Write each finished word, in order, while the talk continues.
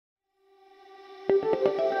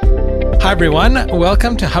Hi everyone,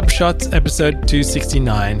 welcome to HubShots episode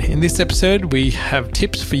 269. In this episode, we have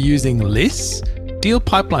tips for using lists, deal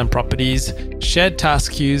pipeline properties, shared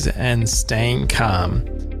task queues, and staying calm.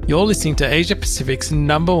 You're listening to Asia Pacific's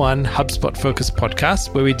 #1 HubSpot focused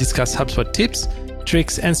podcast, where we discuss HubSpot tips,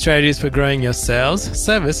 tricks, and strategies for growing your sales,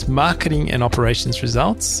 service, marketing, and operations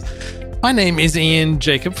results. My name is Ian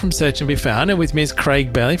Jacob from Search and Be Found, and with me is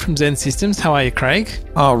Craig Bailey from Zen Systems. How are you, Craig?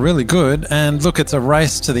 Oh, really good. And look, it's a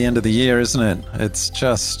race to the end of the year, isn't it? It's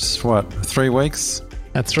just, 3 weeks?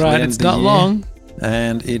 That's right. It's not long.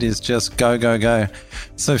 And it is just go, go, go.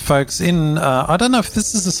 So, folks, I don't know if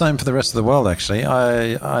this is the same for the rest of the world, actually.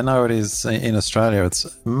 I know it is in Australia. It's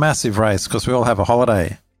a massive race because we all have a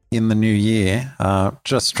holiday in the new year.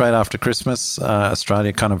 Just straight after Christmas,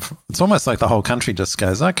 Australia it's almost like the whole country just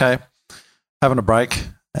goes, okay, having a break,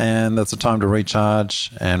 and that's a time to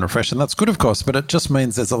recharge and refresh. And that's good, of course, but it just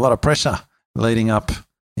means there's a lot of pressure leading up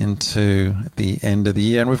into the end of the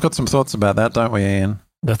year. And we've got some thoughts about that, don't we, Ian?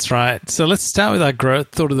 That's right. So let's start with our growth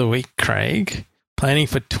thought of the week, Craig. Planning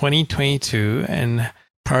for 2022 and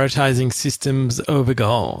prioritizing systems over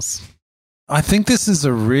goals. I think this is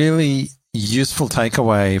a really useful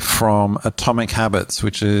takeaway from Atomic Habits,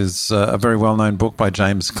 which is a very well-known book by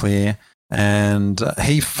James Clear. And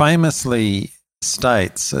he famously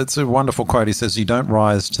states, it's a wonderful quote, he says, "You don't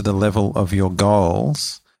rise to the level of your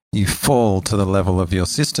goals, you fall to the level of your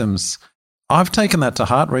systems." I've taken that to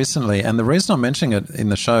heart recently, and the reason I'm mentioning it in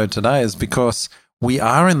the show today is because we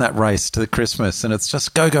are in that race to Christmas, and it's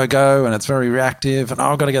just go, go, go, and it's very reactive, and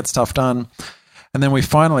I've got to get stuff done. And then we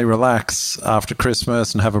finally relax after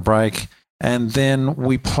Christmas and have a break, and then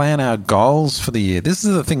we plan our goals for the year. This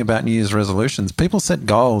is the thing about New Year's resolutions. People set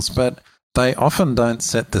goals, but they often don't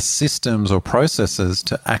set the systems or processes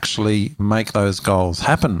to actually make those goals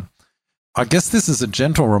happen. I guess this is a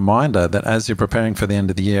gentle reminder that as you're preparing for the end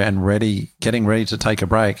of the year and getting ready to take a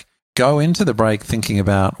break, go into the break thinking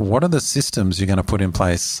about what are the systems you're going to put in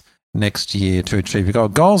place next year to achieve your goal.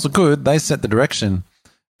 Goals are good, they set the direction,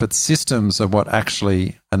 but systems are what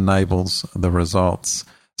actually enables the results.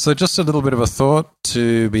 So just a little bit of a thought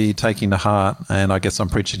to be taking to heart, and I guess I'm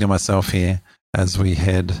preaching to myself here as we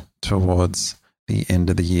head towards the end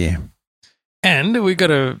of the year. And we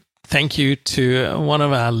got a thank you to one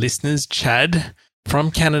of our listeners, Chad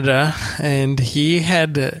from Canada, and he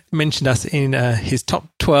had mentioned us in his top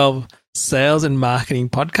 12 sales and marketing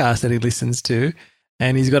podcast that he listens to,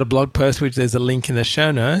 and he's got a blog post which there's a link in the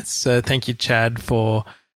show notes. So thank you, Chad, for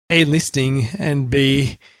A, listening, and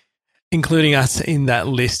B, including us in that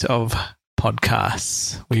list of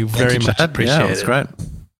podcasts. We very much appreciate it. Yeah, that's great.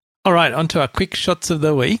 All right, on to our quick shots of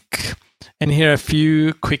the week. And here are a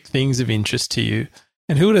few quick things of interest to you.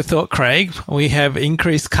 And who would have thought, Craig, we have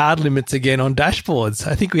increased card limits again on dashboards.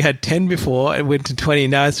 I think we had 10 before, it went to 20.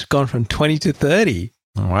 Now it's gone from 20 to 30.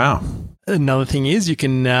 Wow. Another thing is you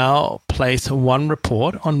can now place one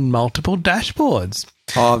report on multiple dashboards.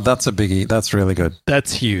 Oh, that's a biggie. That's really good.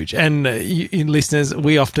 That's huge. And listeners,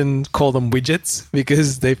 we often call them widgets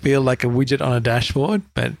because they feel like a widget on a dashboard,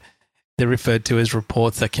 but they're referred to as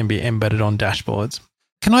reports that can be embedded on dashboards.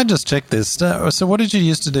 Can I just check this? So what did you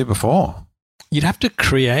used to do before? You'd have to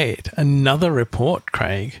create another report,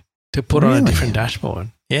 Craig, to put on a different dashboard.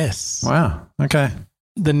 Yes. Wow. Okay.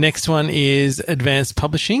 The next one is advanced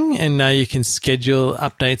publishing, and now you can schedule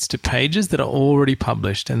updates to pages that are already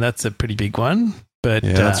published, and that's a pretty big one, but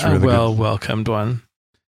that's really a welcomed one.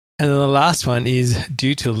 And then the last one is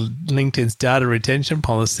due to LinkedIn's data retention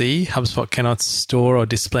policy, HubSpot cannot store or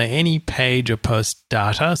display any page or post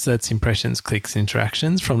data, so that's impressions, clicks,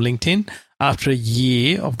 interactions from LinkedIn after a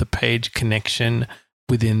year of the page connection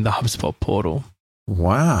within the HubSpot portal.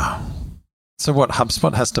 Wow. So what,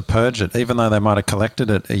 HubSpot has to purge it, even though they might have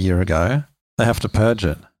collected it a year ago? They have to purge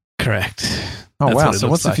it? Correct. Oh, that's wow. So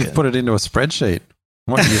what's if you put it into a spreadsheet?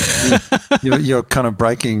 What, you're kind of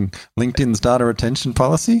breaking LinkedIn's data retention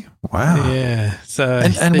policy? Wow. Yeah. So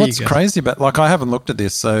and what's crazy about, I haven't looked at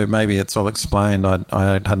this, so maybe it's all explained.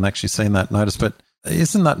 I hadn't actually seen that notice, but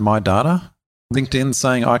isn't that my data? LinkedIn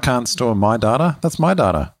saying I can't store my data? That's my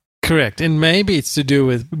data. Correct. And maybe it's to do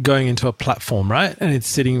with going into a platform, right? And it's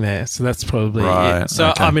sitting there. So that's probably it. So,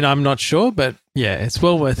 okay. I mean, I'm not sure, but yeah, it's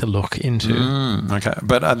well worth a look into. Okay.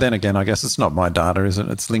 But then again, I guess it's not my data, is it?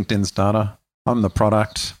 It's LinkedIn's data. I'm the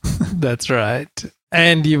product. That's right.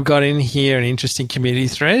 And you've got in here an interesting community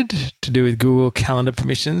thread to do with Google Calendar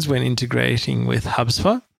permissions when integrating with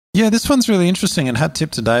HubSpot. Yeah, this one's really interesting, and hat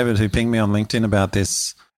tip to David who pinged me on LinkedIn about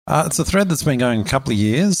this. It's a thread that's been going a couple of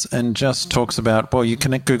years and just talks about, well, you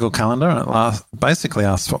connect Google Calendar and it basically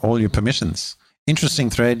asks for all your permissions. Interesting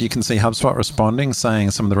thread. You can see HubSpot responding,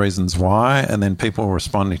 saying some of the reasons why, and then people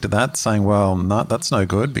responding to that saying, well, no, that's no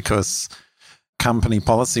good because company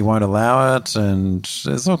policy won't allow it. And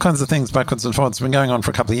there's all kinds of things backwards and forwards. It's been going on for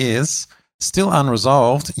a couple of years, still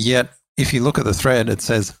unresolved. Yet, if you look at the thread, it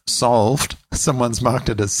says solved. Someone's marked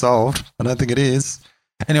it as solved. I don't think it is.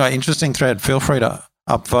 Anyway, interesting thread. Feel free to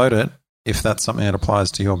upvote it if that's something that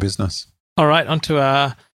applies to your business. All right, on to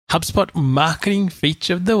our HubSpot marketing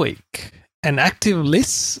feature of the week. An active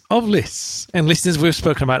list of lists. And listeners, we've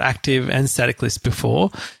spoken about active and static lists before,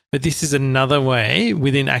 but this is another way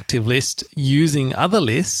within active list using other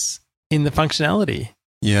lists in the functionality.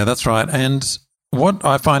 Yeah, that's right. And what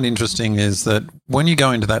I find interesting is that when you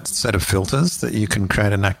go into that set of filters that you can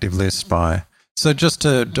create an active list by. So just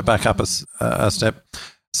to back up a step.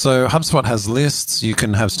 So HubSpot has lists. You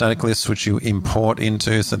can have static lists, which you import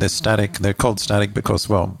into. So they're static. They're called static because,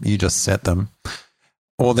 well, you just set them.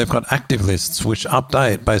 Or they've got active lists, which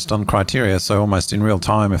update based on criteria. So almost in real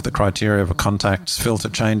time, if the criteria of a contact's filter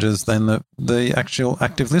changes, then the actual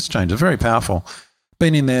active list changes. Very powerful.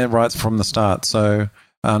 Been in there right from the start. So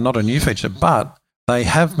not a new feature, but they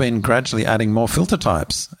have been gradually adding more filter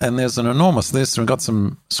types. And there's an enormous list. We've got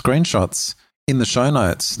some screenshots in the show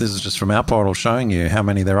notes. This is just from our portal showing you how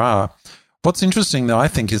many there are. What's interesting, though, I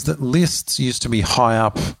think, is that lists used to be high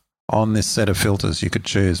up on this set of filters you could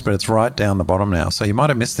choose, but it's right down the bottom now. So you might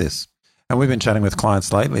have missed this. And we've been chatting with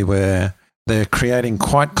clients lately where they're creating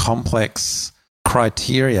quite complex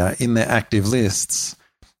criteria in their active lists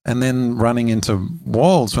and then running into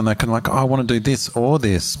walls when they can like, oh, I want to do this or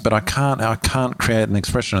this, but I can't create an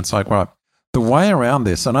expression. It's like, right, the way around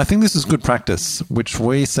this, and I think this is good practice, which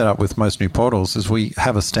we set up with most new portals, is we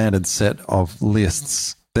have a standard set of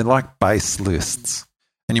lists. They're like base lists,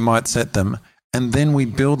 and you might set them. And then we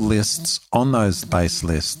build lists on those base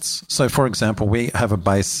lists. So, for example, we have a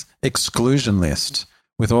base exclusion list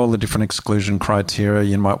with all the different exclusion criteria.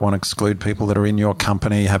 You might want to exclude people that are in your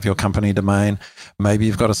company, have your company domain. Maybe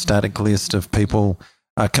you've got a static list of people,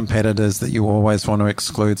 competitors that you always want to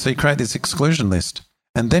exclude. So you create this exclusion list.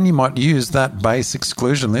 And then you might use that base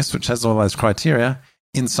exclusion list, which has all those criteria,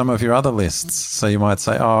 in some of your other lists. So you might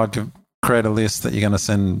say, oh, create a list that you're going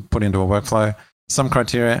to put into a workflow, some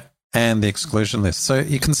criteria, and the exclusion list. So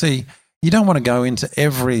you can see you don't want to go into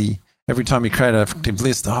every time you create an active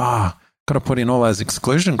list, got to put in all those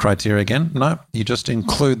exclusion criteria again. No, you just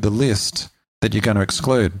include the list that you're going to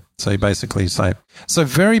exclude. So you basically say, so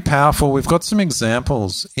very powerful. We've got some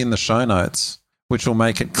examples in the show notes, which will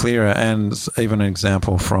make it clearer, and even an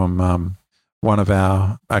example from one of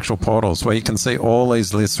our actual portals where you can see all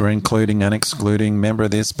these lists are including and excluding member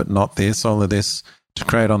of this, but not this, all of this to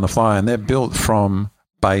create on the fly. And they're built from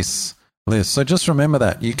base lists. So just remember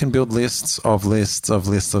that you can build lists of lists of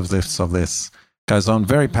lists of lists of lists. Goes on,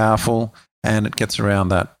 very powerful, and it gets around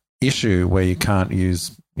that issue where you can't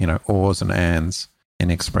use, ors and ands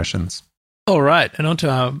in expressions. All right, and on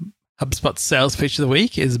to our HubSpot sales feature of the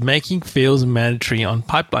week is making fields mandatory on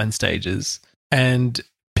pipeline stages. And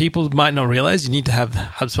people might not realize you need to have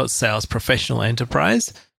HubSpot Sales Professional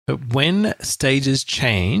Enterprise, but when stages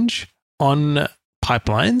change on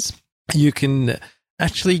pipelines, you can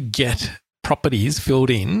actually get properties filled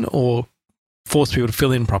in or force people to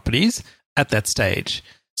fill in properties at that stage.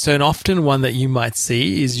 So an often one that you might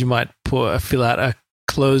see is you might fill out a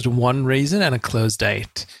closed won reason and a closed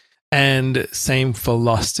date. And same for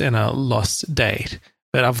lost and a lost date.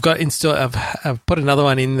 But I've put another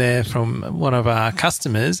one in there from one of our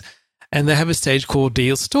customers, and they have a stage called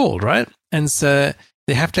deal stalled, right? And so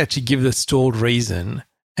they have to actually give the stalled reason.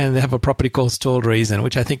 And they have a property called stalled reason,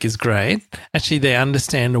 which I think is great. Actually, they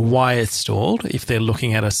understand why it's stalled if they're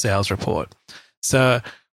looking at a sales report. So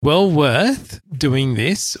well worth doing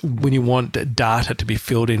this when you want data to be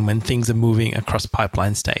filled in when things are moving across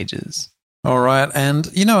pipeline stages. All right. And,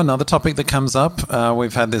 another topic that comes up,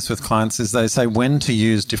 we've had this with clients, is they say when to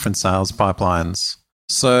use different sales pipelines.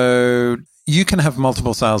 So you can have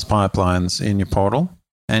multiple sales pipelines in your portal,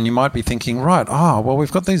 and you might be thinking, right,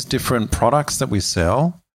 we've got these different products that we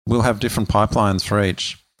sell. We'll have different pipelines for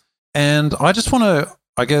each. And I just want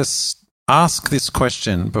to, ask this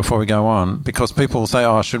question before we go on, because people will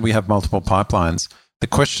say, should we have multiple pipelines? The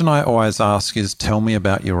question I always ask is, tell me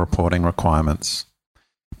about your reporting requirements.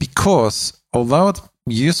 Because although it's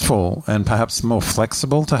useful and perhaps more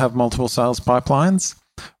flexible to have multiple sales pipelines,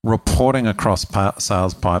 reporting across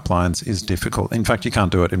sales pipelines is difficult. In fact, you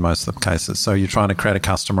can't do it in most of the cases. So you're trying to create a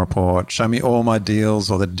custom report, show me all my deals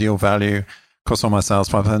or the deal value across all my sales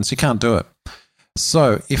pipelines. You can't do it.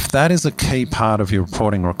 So if that is a key part of your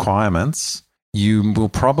reporting requirements, you will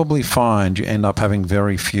probably find you end up having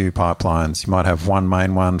very few pipelines. You might have one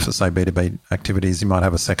main one for, say, B2B activities. You might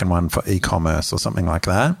have a second one for e-commerce or something like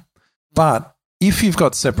that. But if you've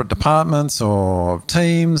got separate departments or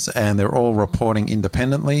teams and they're all reporting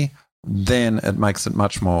independently, then it makes it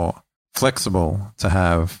much more flexible to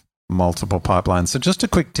have multiple pipelines. So just a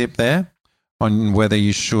quick tip there on whether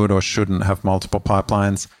you should or shouldn't have multiple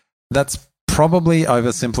pipelines. That's probably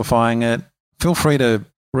oversimplifying it. Feel free to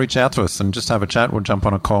reach out to us and just have a chat. We'll jump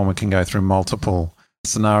on a call and we can go through multiple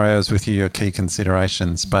scenarios with you, your key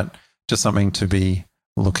considerations, but just something to be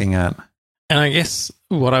looking at. And I guess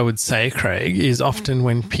what I would say, Craig, is often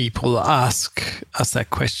when people ask us that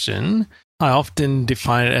question, I often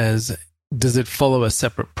define it as, does it follow a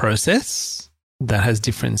separate process that has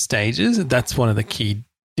different stages? That's one of the key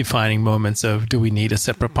defining moments of, do we need a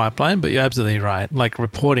separate pipeline? But you're absolutely right. Like,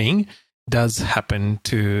 reporting does happen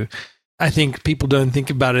to, I think people don't think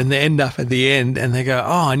about it and they end up at the end and they go,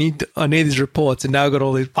 oh, I need these reports, and now I've got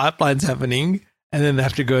all these pipelines happening, and then they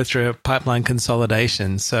have to go through a pipeline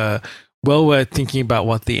consolidation. So well worth thinking about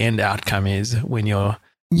what the end outcome is when you're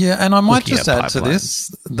and I might just add to this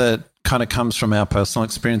that kind of comes from our personal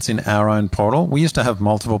experience in our own portal. We used to have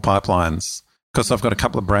multiple pipelines because I've got a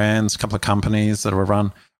couple of brands, a couple of companies that are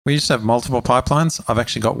run. We used to have multiple pipelines. I've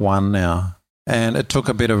actually got one now. And it took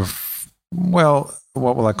a bit of, well,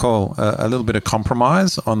 what will I call, a little bit of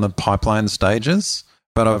compromise on the pipeline stages.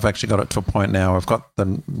 But I've actually got it to a point now. I've got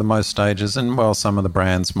the most stages, and, well, some of the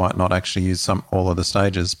brands might not actually use all of the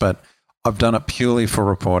stages, but I've done it purely for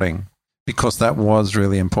reporting because that was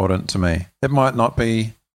really important to me. It might not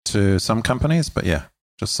be to some companies, but yeah,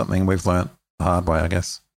 just something we've learnt the hard way, I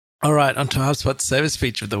guess. All right, on to HubSpot's service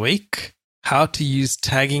feature of the week, how to use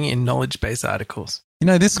tagging in knowledge base articles. You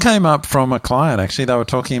know, this came up from a client, actually. They were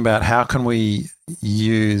talking about how can we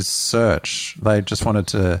use search. They just wanted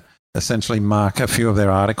to essentially mark a few of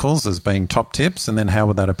their articles as being top tips, and then how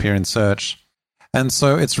would that appear in search? And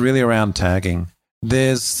so it's really around tagging.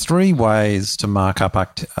 There's 3 ways to mark up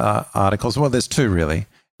articles. Well, there's 2 really.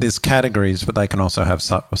 There's categories, but they can also have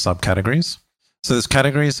subcategories. So there's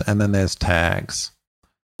categories and then there's tags.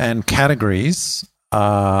 And categories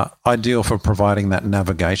are ideal for providing that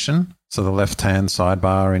navigation. So the left-hand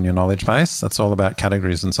sidebar in your knowledge base, that's all about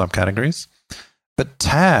categories and subcategories. But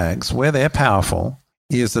tags, where they're powerful,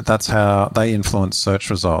 is that's how they influence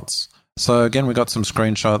search results. So again, we got some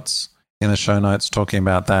screenshots in the show notes talking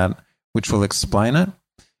about that, which will explain it.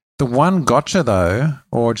 The one gotcha though,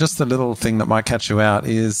 or just the little thing that might catch you out,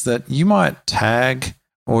 is that you might tag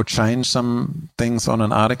or change some things on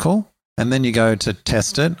an article, and then you go to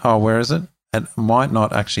test it. Oh, where is it? It might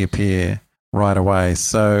not actually appear right away.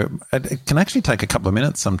 So it can actually take a couple of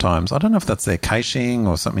minutes sometimes. I don't know if that's their caching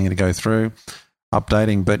or something to go through,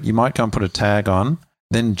 updating, but you might go and put a tag on,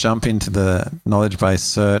 then jump into the knowledge base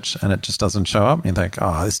search and it just doesn't show up. You think,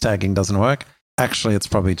 oh, this tagging doesn't work. Actually, it's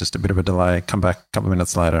probably just a bit of a delay. Come back a couple of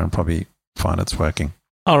minutes later and probably find it's working.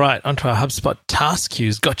 All right, onto our HubSpot task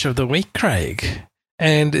queues gotcha of the week, Craig.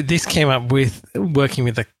 And this came up with working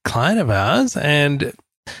with a client of ours, and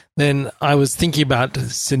then I was thinking about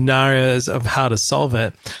scenarios of how to solve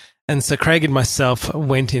it. And so Craig and myself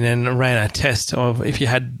went in and ran a test of if you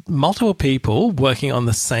had multiple people working on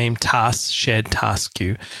the same task, shared task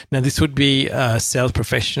queue. Now, this would be a sales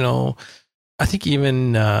professional, I think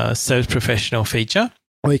even a sales professional feature,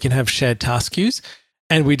 where you can have shared task queues.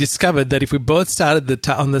 And we discovered that if we both started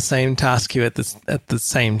on the same task queue at the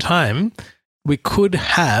same time, we could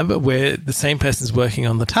have where the same person's working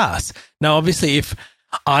on the task. Now, obviously, if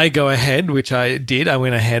I go ahead, which I did, I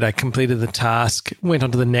went ahead, I completed the task, went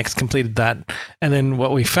on to the next, completed that. And then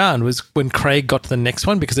what we found was when Craig got to the next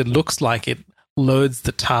one, because it looks like it loads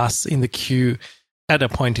the tasks in the queue at a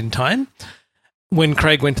point in time, when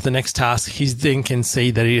Craig went to the next task, he then can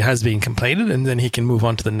see that it has been completed and then he can move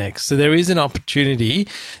on to the next. So there is an opportunity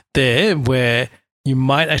there where you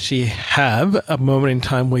might actually have a moment in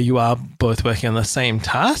time where you are both working on the same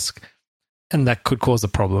task, and that could cause a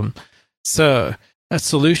problem. So a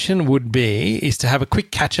solution would is to have a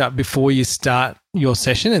quick catch up before you start your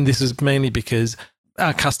session. And this is mainly because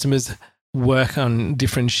our customers work on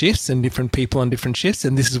different shifts and different people on different shifts.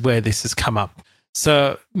 And this is where this has come up.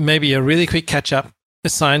 So maybe a really quick catch up,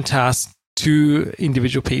 assign tasks to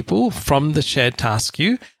individual people from the shared task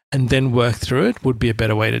queue, and then work through it would be a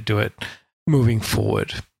better way to do it moving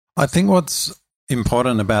forward. I think what's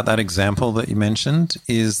important about that example that you mentioned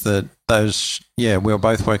is that we were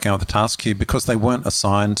both working on the task queue because they weren't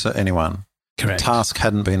assigned to anyone. Correct. The task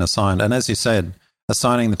hadn't been assigned. And as you said,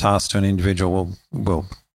 assigning the task to an individual will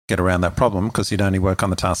get around that problem because you'd only work on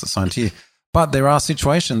the task assigned to you. But there are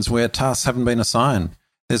situations where tasks haven't been assigned.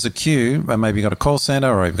 there's a queue, and maybe you've got a call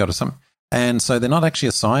center or you've got some, and so they're not actually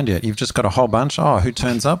assigned yet. You've just got a whole bunch. Oh, who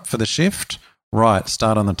turns up for the shift? Right,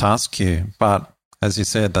 start on the task queue. But as you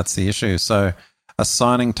said, that's the issue. So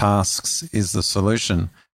assigning tasks is the solution.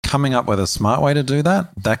 Coming up with a smart way to do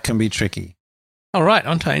that, that can be tricky. All right,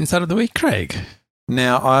 on to our Insight of the Week, Craig.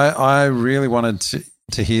 Now, I really wanted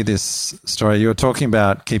to hear this story. You were talking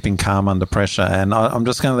about keeping calm under pressure, and I'm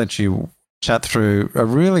just going to let you chat through a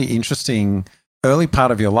really interesting early part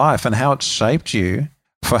of your life and how it shaped you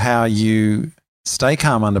for how you stay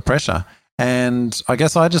calm under pressure. And I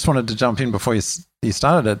guess I just wanted to jump in before you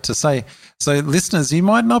started it to say, so listeners, you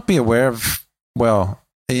might not be aware of, well,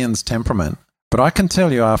 Ian's temperament, but I can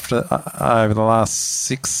tell you after over the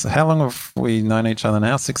last how long have we known each other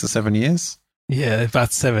now? 6 or 7 years? Yeah,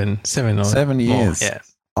 about 7 or 7 years. More, yeah.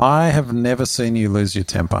 I have never seen you lose your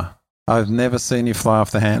temper. I've never seen you fly off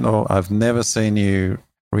the handle. I've never seen you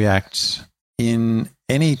react in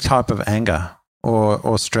any type of anger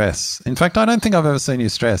or stress. In fact, I don't think I've ever seen you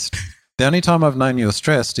stressed. The only time I've known you're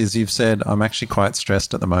stressed is you've said, I'm actually quite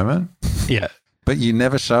stressed at the moment. Yeah. But you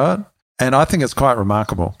never show it. And I think it's quite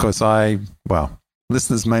remarkable because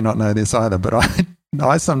listeners may not know this either, but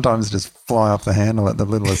I sometimes just fly off the handle at the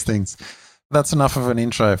littlest things. That's enough of an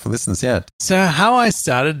intro for listeners, yeah. So how I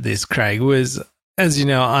started this, Craig, was, as you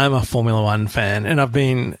know, I'm a Formula One fan, and I've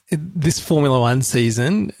been this Formula One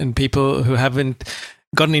season, and people who haven't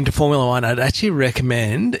gotten into Formula One, I'd actually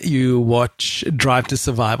recommend you watch Drive to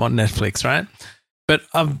Survive on Netflix, right? But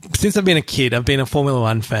since I've been a kid, I've been a Formula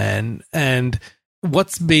One fan, and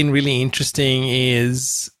what's been really interesting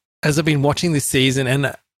is, as I've been watching this season,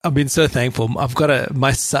 and I've been so thankful, I've got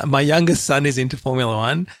my youngest son is into Formula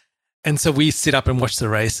One, and so we sit up and watch the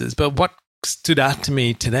races. But what stood out to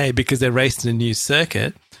me today, because they raced in a new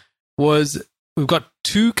circuit, was we've got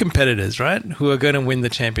two competitors, right, who are going to win the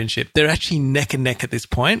championship. They're actually neck and neck at this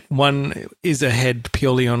point. One is ahead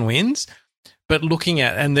purely on wins, but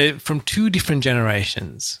and they're from two different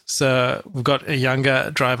generations. So we've got a younger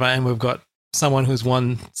driver and we've got someone who's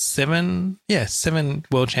won 7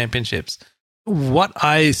 world championships. What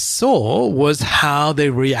I saw was how they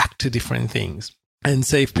react to different things. And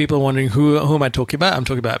so if people are wondering who am I talking about, I'm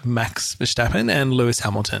talking about Max Verstappen and Lewis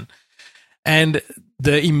Hamilton. And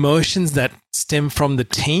the emotions that stem from the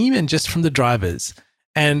team and just from the drivers.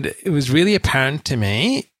 And it was really apparent to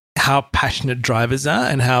me how passionate drivers are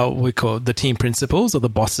and how we call the team principals or the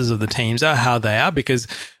bosses of the teams are, how they are, because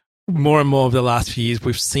more and more over the last few years,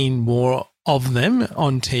 we've seen more of them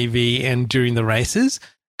on TV and during the races,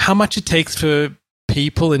 how much it takes for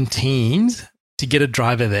people and teams to get a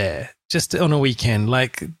driver there just on a weekend,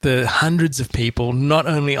 like the hundreds of people, not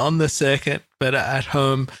only on the circuit, but at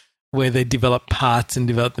home where they develop parts and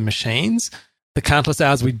develop the machines, the countless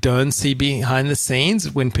hours we don't see behind the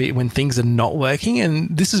scenes when things are not working.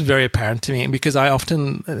 And this is very apparent to me because I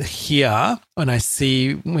often hear when I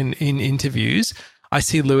see when in interviews, I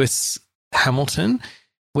see Lewis Hamilton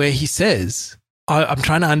where he says, I'm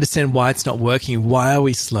trying to understand why it's not working. Why are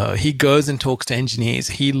we slow? He goes and talks to engineers.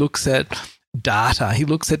 He looks at data. He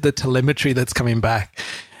looks at the telemetry that's coming back,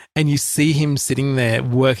 and you see him sitting there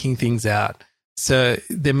working things out. So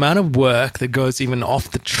the amount of work that goes even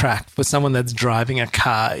off the track for someone that's driving a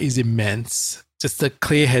car is immense. Just the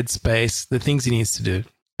clear headspace, the things he needs to do.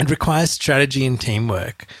 It requires strategy and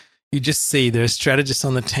teamwork. You just see there are strategists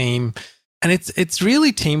on the team, and it's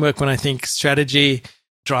really teamwork when I think strategy,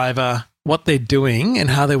 driver, what they're doing and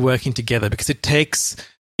how they're working together, because it takes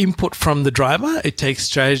input from the driver, it takes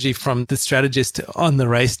strategy from the strategist on the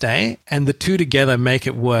race day, and the two together make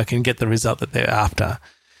it work and get the result that they're after.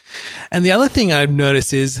 And the other thing I've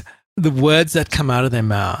noticed is the words that come out of their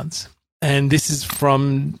mouths. And this is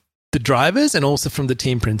from the drivers and also from the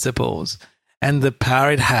team principals, and the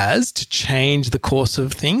power it has to change the course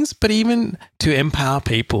of things, but even to empower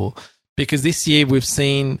people. Because this year we've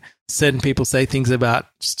seen certain people say things about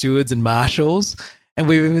stewards and marshals, and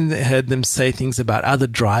we've even heard them say things about other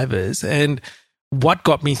drivers. And what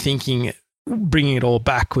got me thinking, bringing it all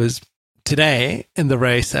back, was today in the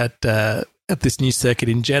race at this new circuit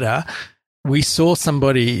in Jeddah, we saw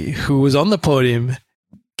somebody who was on the podium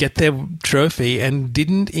get their trophy and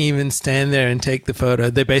didn't even stand there and take the photo.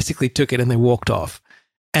 They basically took it and they walked off.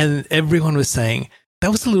 And everyone was saying,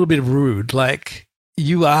 that was a little bit rude. Like,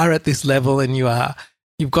 you are at this level and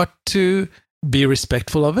you've got to be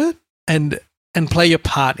respectful of it and play your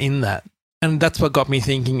part in that. And that's what got me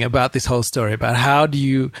thinking about this whole story, about how do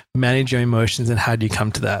you manage your emotions and how do you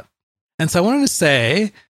come to that. And so I wanted to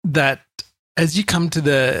say that as you come to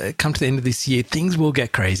the end of this year, things will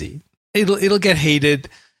get crazy. It'll get heated.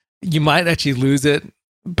 You might actually lose it,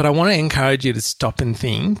 but I want to encourage you to stop and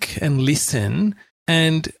think and listen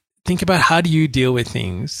and think about, how do you deal with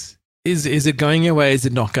things? Is it going your way? Is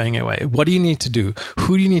it not going your way? What do you need to do?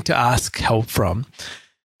 Who do you need to ask help from?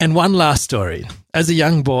 And one last story. As a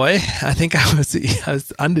young boy, I think I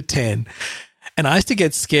was under 10, and I used to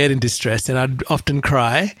get scared and distressed, and I'd often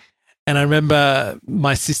cry. And I remember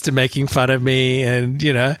my sister making fun of me, and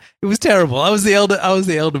it was terrible. I was the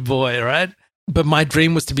elder boy, right? But my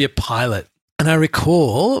dream was to be a pilot. And I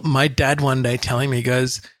recall my dad one day telling me, he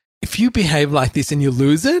goes, if you behave like this and you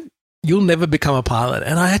lose it, you'll never become a pilot.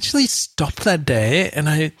 And I actually stopped that day, and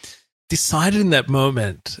I decided in that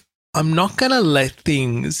moment, I'm not going to let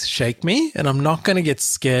things shake me, and I'm not going to get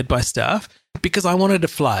scared by stuff, because I wanted to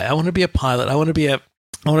fly. I wanted to be a pilot. I wanted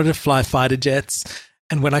to fly fighter jets.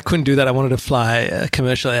 And when I couldn't do that, I wanted to fly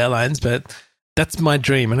commercial airlines. But that's my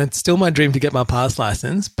dream. And it's still my dream to get my pilot's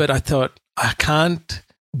license. But I thought, I can't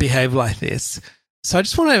behave like this. So I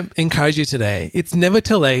just want to encourage you today. It's never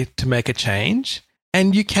too late to make a change.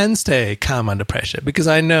 And you can stay calm under pressure, because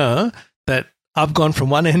I know that I've gone from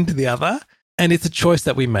one end to the other, and it's a choice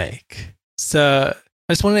that we make. So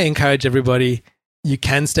I just want to encourage everybody, you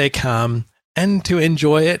can stay calm and to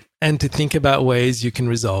enjoy it and to think about ways you can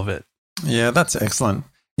resolve it. Yeah, that's excellent.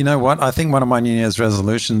 You know what? I think one of my New Year's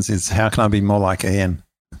resolutions is, how can I be more like Ian?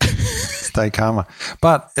 Stay calmer.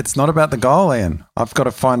 But it's not about the goal, Ian. I've got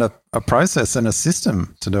to find a process and a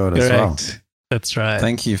system to do it as well. That's right.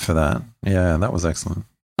 Thank you for that. Yeah, that was excellent.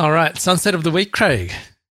 All right. Sunset of the week, Craig.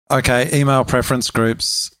 Okay, email preference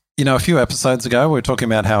groups. A few episodes ago, we were talking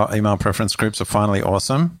about how email preference groups are finally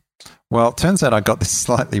awesome. Well, it turns out I got this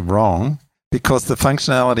slightly wrong, because the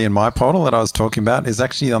functionality in my portal that I was talking about is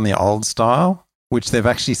actually on the old style, which they've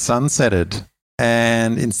actually sunsetted.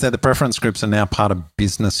 And instead, the preference groups are now part of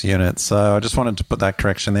business units. So I just wanted to put that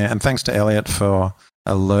correction there. And thanks to Elliot for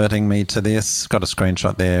alerting me to this. Got a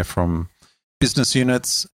screenshot there from business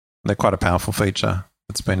units. They're quite a powerful feature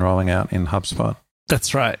that's been rolling out in HubSpot.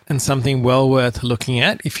 That's right. And something well worth looking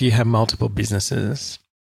at if you have multiple businesses.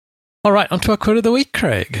 All right, on to our quote of the week,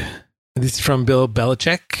 Craig. This is from Bill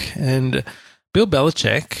Belichick. And Bill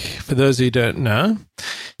Belichick, for those who don't know,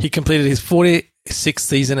 he completed his 46th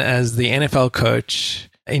season as the NFL coach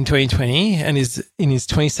in 2020 and is in his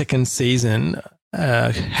 22nd season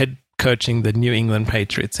head coaching the New England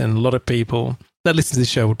Patriots. And a lot of people that listen to this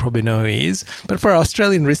show would probably know who he is. But for our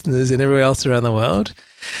Australian listeners and everywhere else around the world,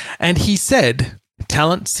 and he said,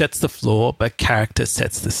 talent sets the floor, but character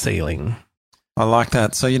sets the ceiling. I like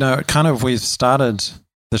that. So, we've started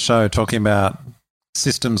the show talking about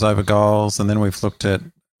systems over goals, and then we've looked at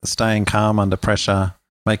staying calm under pressure,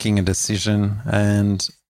 making a decision, and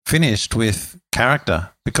finished with character,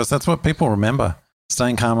 because that's what people remember,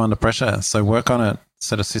 staying calm under pressure. So work on it,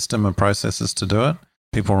 set a system of processes to do it.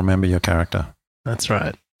 People remember your character. That's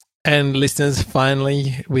right. And listeners,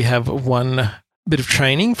 finally, we have one bit of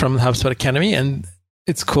training from the HubSpot Academy, and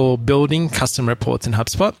it's called Building Custom Reports in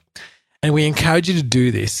HubSpot. And we encourage you to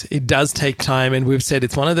do this. It does take time, and we've said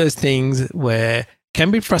it's one of those things where it can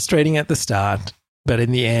be frustrating at the start, but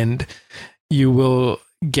in the end, you will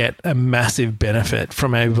get a massive benefit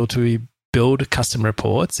from able to build custom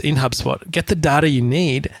reports in HubSpot, get the data you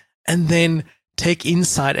need, and then take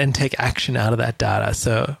insight and take action out of that data.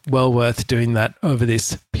 So well worth doing that over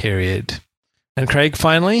this period. And Craig,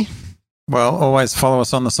 finally? Well, always follow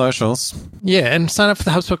us on the socials. Yeah, and sign up for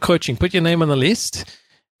the HubSpot coaching. Put your name on the list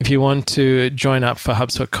if you want to join up for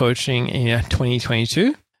HubSpot coaching in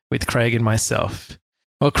 2022 with Craig and myself.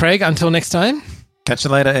 Well, Craig, until next time. Catch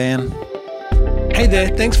you later, Ian. Hey there,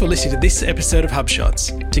 thanks for listening to this episode of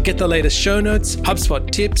HubShots. To get the latest show notes, HubSpot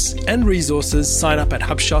tips, and resources, sign up at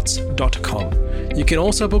hubshots.com. You can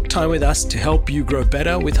also book time with us to help you grow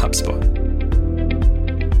better with HubSpot.